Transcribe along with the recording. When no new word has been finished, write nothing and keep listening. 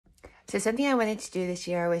So something I wanted to do this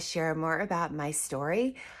year was share more about my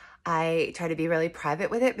story. I try to be really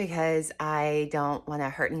private with it because I don't want to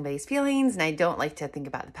hurt anybody's feelings and I don't like to think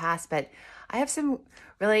about the past, but I have some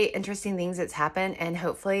really interesting things that's happened and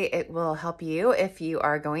hopefully it will help you if you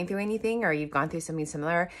are going through anything or you've gone through something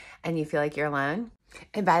similar and you feel like you're alone.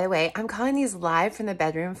 And by the way, I'm calling these live from the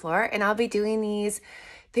bedroom floor and I'll be doing these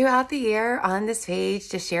throughout the year on this page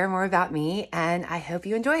to share more about me and I hope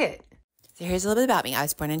you enjoy it. So here's a little bit about me. I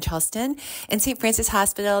was born in Charleston in St. Francis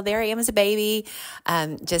Hospital. There I am as a baby.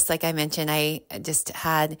 Just like I mentioned, I just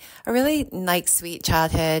had a really sweet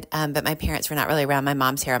childhood, but my parents were not really around. My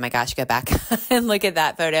mom's here. Oh my gosh, go back and look at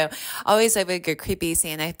that photo. Always like a good creepy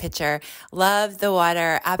Santa picture. Loved the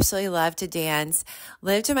water. Absolutely loved to dance.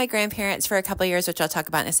 Lived with my grandparents for a couple of years, which I'll talk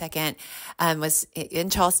about in a second. Was in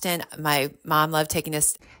Charleston. My mom loved taking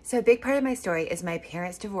us. So a big part of my story is my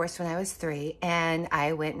parents divorced when I was 3, and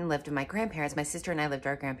I went and lived with my grandparents. My sister and I lived with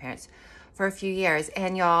our grandparents for a few years.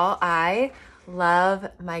 And y'all, I love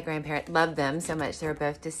my grandparents, love them so much. They're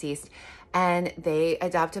both deceased. And they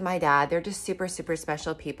adopted my dad. They're just super, super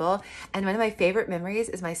special people. And one of my favorite memories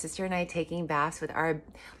is my sister and I taking baths with our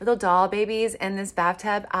little doll babies in this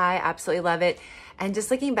bathtub. I absolutely love it. And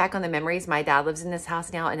just looking back on the memories, my dad lives in this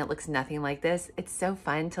house now and it looks nothing like this. It's so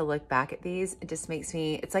fun to look back at these. It just makes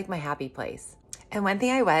me, it's like my happy place. And one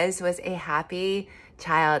thing I was a happy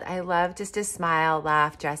child. I love just to smile,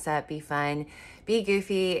 laugh, dress up, be fun, be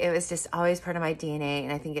goofy. It was just always part of my DNA.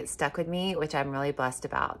 And I think it stuck with me, which I'm really blessed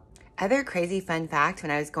about. Other crazy fun fact,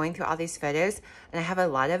 when I was going through all these photos, and I have a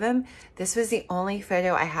lot of them, this was the only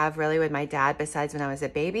photo I have really with my dad besides when I was a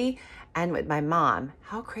baby and with my mom.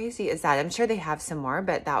 How crazy is that? I'm sure they have some more,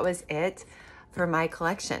 but that was it for my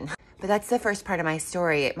collection. But that's the first part of my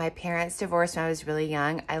story. My parents divorced when I was really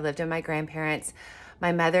young. I lived with my grandparents.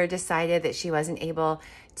 My mother decided that she wasn't able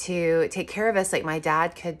to take care of us like my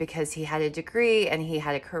dad could because he had a degree and he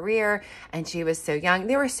had a career and she was so young.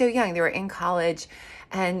 They were so young. They were in college.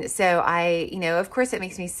 And so of course it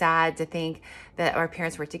makes me sad to think that our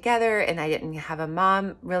parents were together and I didn't have a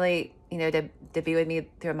mom really, to be with me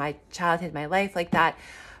through my childhood, my life like that.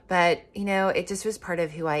 But, it just was part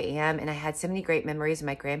of who I am. And I had so many great memories of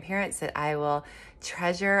my grandparents that I will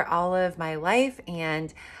treasure all of my life.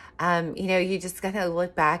 And, you just kind of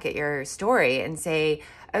look back at your story and say,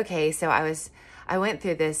 okay, so I went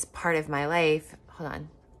through this part of my life. Hold on.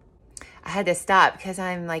 I had to stop because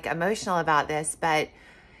I'm emotional about this, but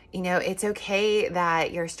it's okay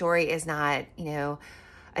that your story is not,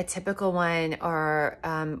 a typical one or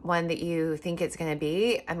one that you think it's going to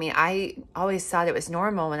be. I mean, I always thought it was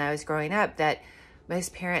normal when I was growing up that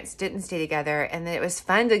most parents didn't stay together and that it was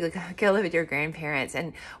fun to go live with your grandparents.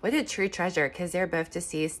 And what a true treasure, because they're both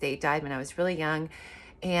deceased. They died when I was really young.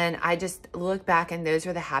 And I just look back and those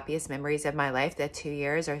were the happiest memories of my life, the 2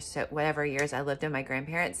 years or so, whatever years I lived with my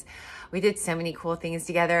grandparents. We did so many cool things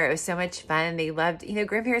together. It was so much fun. They loved,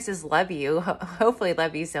 grandparents just love you, hopefully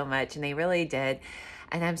love you so much. And they really did.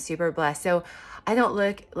 And I'm super blessed. So I don't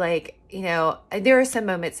look like, there are some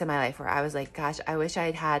moments in my life where I was like, gosh, I wish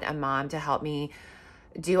I'd had a mom to help me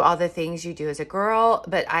do all the things you do as a girl.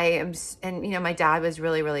 But my dad was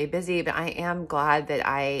really, really busy, but I am glad that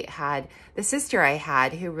I had the sister I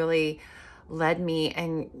had who really led me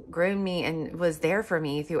and groomed me and was there for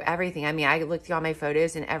me through everything. I mean, I look through all my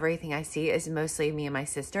photos and everything I see is mostly me and my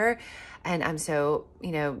sister. And I'm so,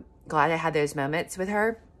 glad I had those moments with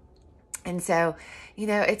her. And so,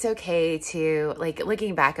 it's okay to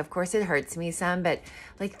looking back, of course it hurts me some, but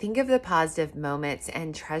think of the positive moments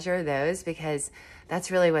and treasure those because that's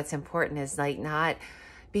really what's important is not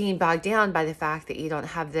being bogged down by the fact that you don't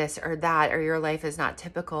have this or that, or your life is not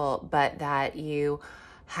typical, but that you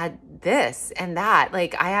had this and that.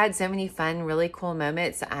 I had so many fun, really cool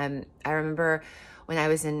moments. I remember when I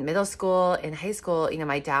was in middle school, in high school,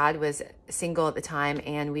 my dad was single at the time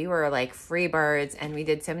and we were free birds and we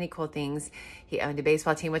did so many cool things. He owned a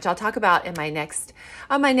baseball team, which I'll talk about in my next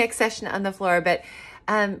session on the floor. But,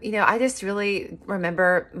 I just really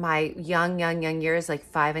remember my young years,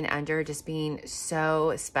 5 and under, just being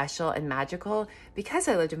so special and magical because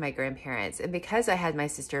I lived with my grandparents and because I had my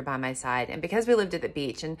sister by my side and because we lived at the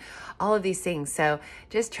beach and all of these things. So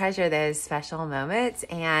just treasure those special moments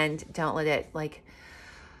and don't let it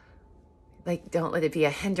don't let it be a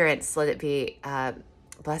hindrance, let it be a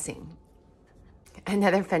blessing.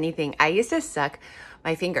 Another funny thing, I used to suck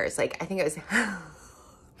my fingers. I think it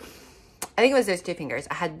was those 2 fingers.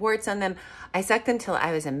 I had warts on them. I sucked them till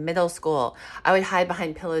I was in middle school. I would hide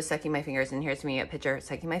behind pillows sucking my fingers. And here's me, a picture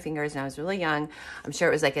sucking my fingers. And I was really young. I'm sure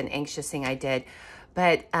it was an anxious thing I did.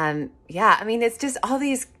 But yeah, I mean, it's just all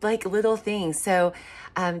these like little things. So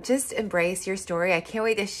just embrace your story. I can't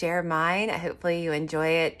wait to share mine. Hopefully you enjoy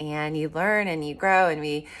it and you learn and you grow and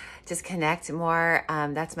we just connect more.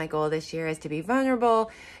 That's my goal this year, is to be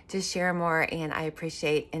vulnerable, to share more. And I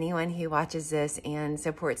appreciate anyone who watches this and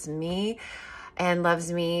supports me and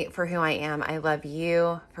loves me for who I am. I love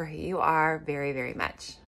you for who you are very, very much.